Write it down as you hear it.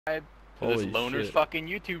To Holy this loner's shit. fucking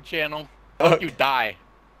YouTube channel. Oh, you die.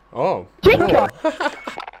 Oh.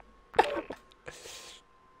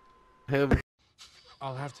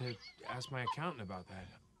 I'll have to ask my accountant about that.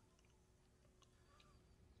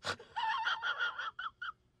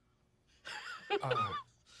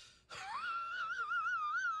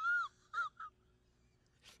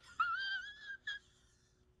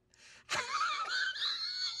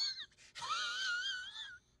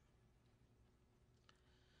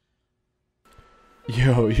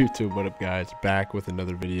 Yo, YouTube, what up, guys? Back with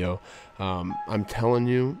another video. I'm telling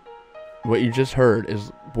you, what you just heard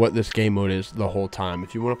is what this game mode is the whole time.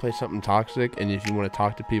 If you want to play something toxic and if you want to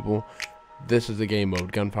talk to people, this is the game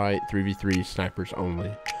mode. Gunfight, 3v3, snipers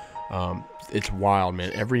only. It's wild,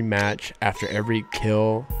 man. Every match, after every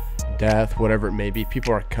kill, death, whatever it may be,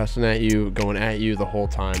 people are cussing at you, going at you the whole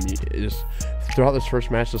time. Throughout this first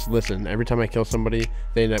match, just listen. Every time I kill somebody,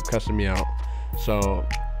 they end up cussing me out. So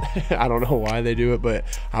I don't know why they do it, but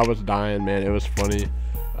I was dying, man. It was funny.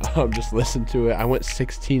 Just listen to it. I went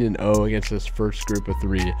 16-0 against this first group of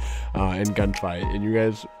 3 in Gunfight, and you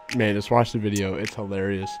guys, man, just watch the video. It's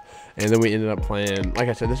hilarious. And then we ended up playing, like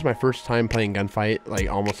I said, this is my first time playing Gunfight, like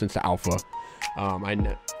almost since the alpha.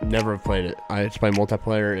 I never have played it. I just play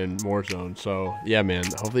multiplayer and Warzone. So yeah, man,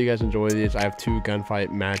 hopefully you guys enjoy these. I have 2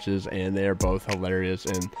 Gunfight matches and they are both hilarious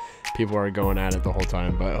and people are going at it the whole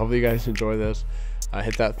time, but hopefully you guys enjoy this.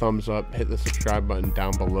 Hit that thumbs up, hit the subscribe button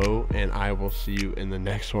down below, and I will see you in the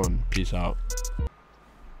next one. Peace out.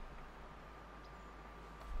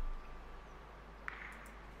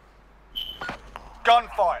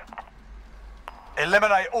 Gunfight.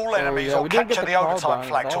 Eliminate all enemies or capture the overtime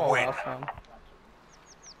flag to win.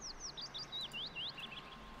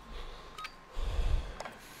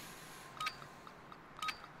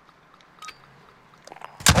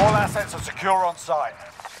 All assets are secure on site.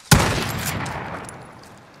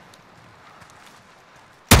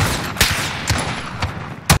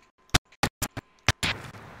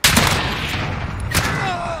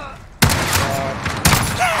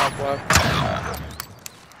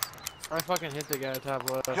 I fucking hit the guy top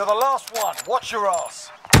left. You're the last one. Watch your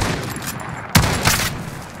ass.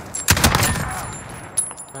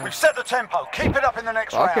 Nice. We've set the tempo. Keep it up in the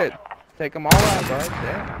next Fuck round. it. Take them all out, bud.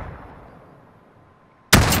 Damn.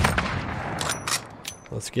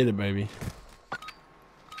 Let's get it, baby.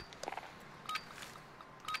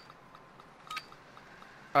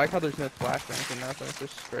 I like how there's no flashbangs and nothing. It's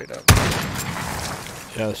just straight up.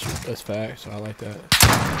 Yeah, that's facts. I like that.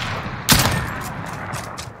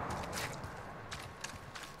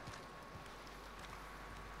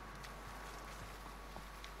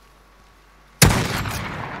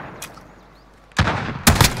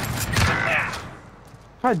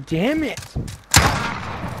 God damn it!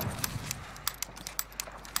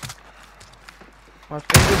 My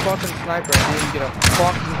favorite fucking sniper, I didn't get a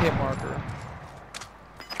fucking hit marker.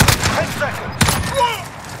 10 seconds.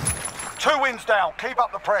 2 wins down. Keep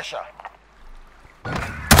up the pressure.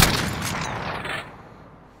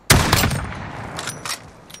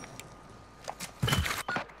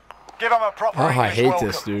 Give them a proper I English hate welcome.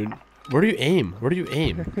 this, dude. Where do you aim? Where do you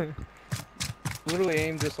aim? Literally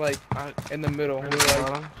aim just like in the middle.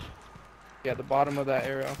 Like, yeah, the bottom of that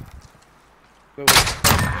arrow.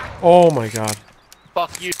 Oh my god.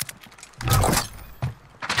 Fuck you.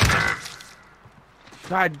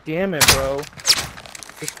 God damn it, bro.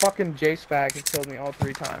 This fucking Jace bag has killed me all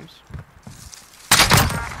 3 times.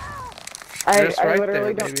 I right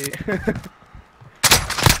literally there, don't. baby.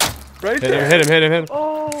 Right Hit there. him, hit him.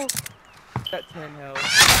 Oh, that 10 health.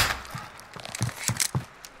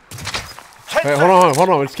 10 Hey, seconds. hold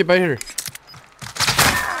on. Let's get back here. 3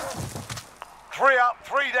 up,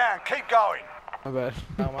 3 down. Keep going. My bad.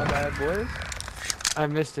 Oh, my bad, boys. I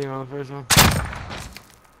missed him on the first one.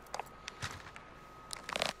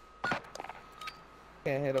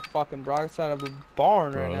 Can't hit a fucking broadside of a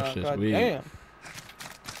barn Bro, right now. it's just God weak. damn.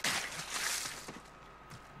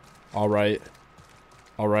 All right.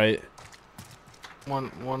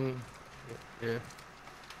 One. Yeah.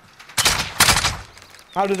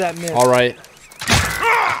 How did that miss? All right.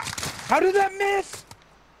 How did that miss?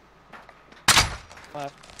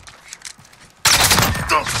 Left.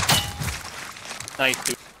 Nice,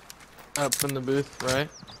 dude. Up in the booth, right?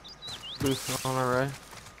 Booth on our right.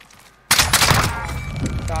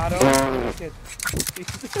 Got him. Shit.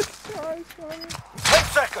 Jesus Christ, man. 10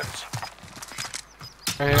 seconds.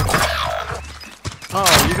 Right here. Oh,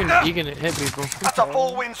 you can hit people. That's a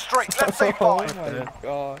 4-win streak. Let's see Oh 5. my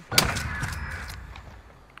god.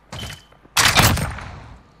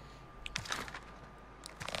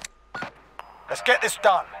 Let's get this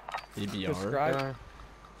done. EBR.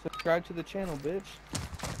 Subscribe to the channel, bitch.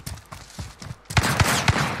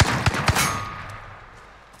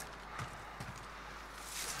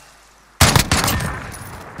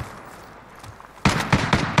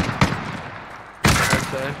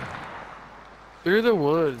 Through the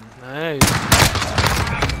wood. Nice.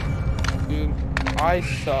 Dude, I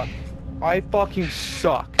suck. I fucking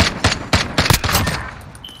suck.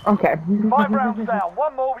 Okay. 5 rounds down.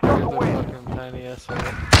 One more, we got The to win. fucking tiny asshole.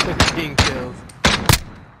 15 kills.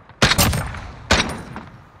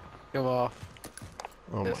 Go off.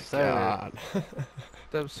 Oh my Yes, sir. god.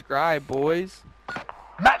 Subscribe, boys.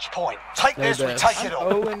 Match point. Take They're this, we best. take it all.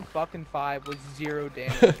 0 and fucking 5 with 0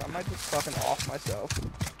 damage. I might just fucking off myself.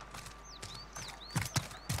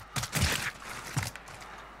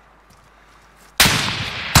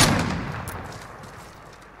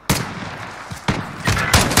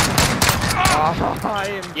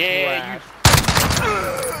 I am Yeah,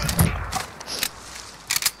 trash.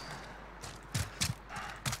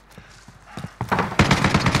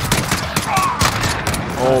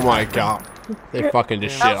 Oh my god. They fucking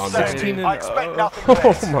just shit on me. Outstanding. I expect Oh. nothing Oh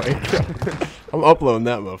less. my god. I'm uploading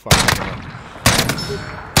that motherfucker.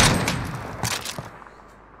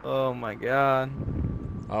 Oh my god.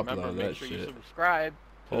 remember, Upload make that sure you shit. subscribe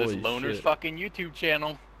to Holy this loner's shit. fucking YouTube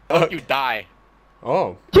channel. Hope you die.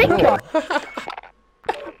 Oh.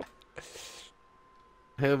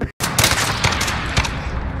 Him.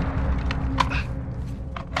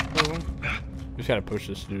 Just gotta push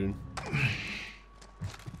this dude.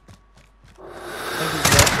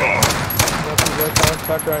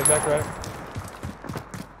 Back right, back right.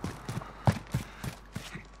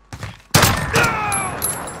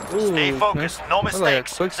 Stay Ooh, focused, no That's like a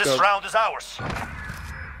mistakes. quick This scope. round is ours.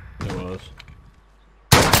 It was.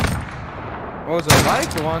 Was it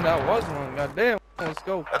like the one? That was one. Goddamn. Let's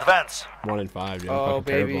go. Advance. 1 in 5, yo. Oh, Fucking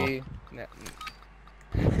terrible. baby. Nah.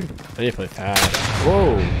 I need to play fast.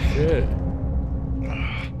 Whoa, shit.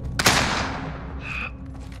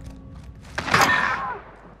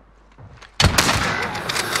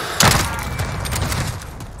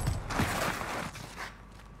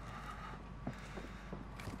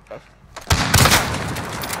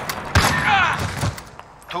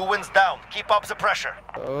 Two wins down. Keep up the pressure.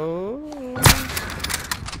 Oh.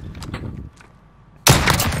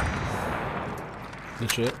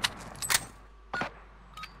 Good shit.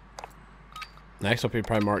 Next will be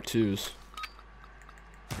probably Mark 2s.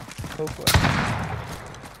 Hopefully.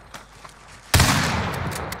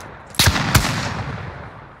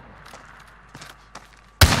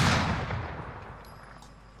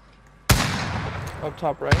 Up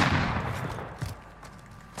top right.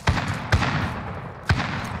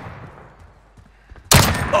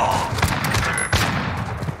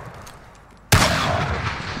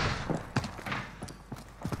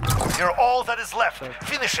 You're all that is left.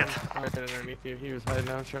 Finish it. Right underneath you. He was hiding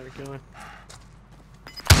out trying to kill him.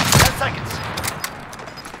 10 seconds.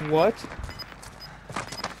 What?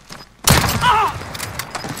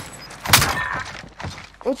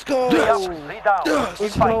 Let's go! Stay up, stay down. Let's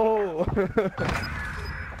Keep fighting. go!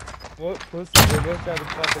 What pussy? They both tried to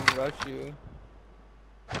fucking rush you.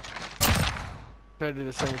 Tried to do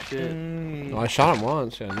the same shit. Mm, Oh, I shot him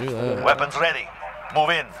once. Yeah, I knew that. Weapons ready. Move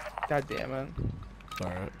in. God damn it. It's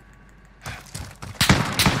alright.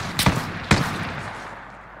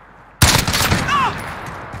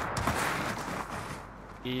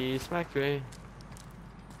 He smacked me.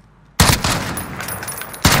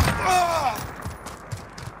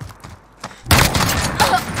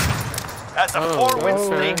 That's a Oh, 4-win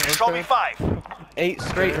okay, streak. Show me okay. 5. 8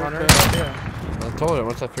 straight, Hunter. Okay. Yeah. I told you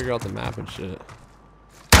once I figure out the map and shit.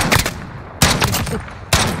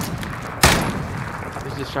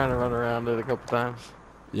 He's just trying to run around it a couple times.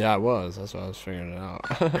 Yeah, I was. That's why I was figuring it out.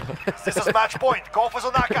 This is match point. Go for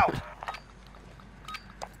the knockout.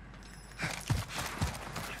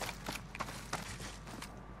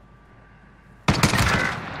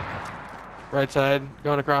 Right side,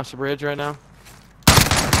 going across the bridge right now.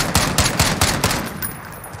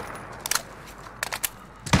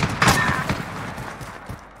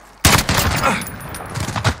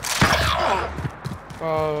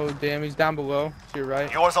 Oh, damn, he's down below. To your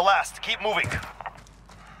right. Yours the last. Keep moving.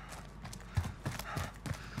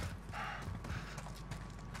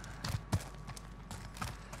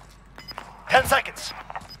 Ten seconds.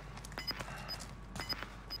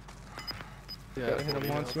 Yeah, Gotta hit him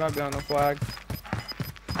once. He might be on the flag.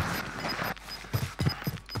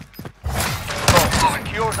 Go.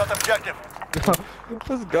 Secure that objective.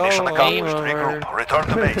 Let's go. Mission accomplished. over. Regroup. Return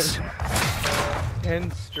to base.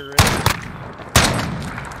 10 straight.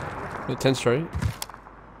 10 straight?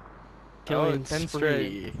 killing 10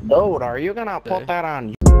 spree. straight. Dude, are you gonna Okay. put that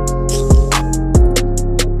on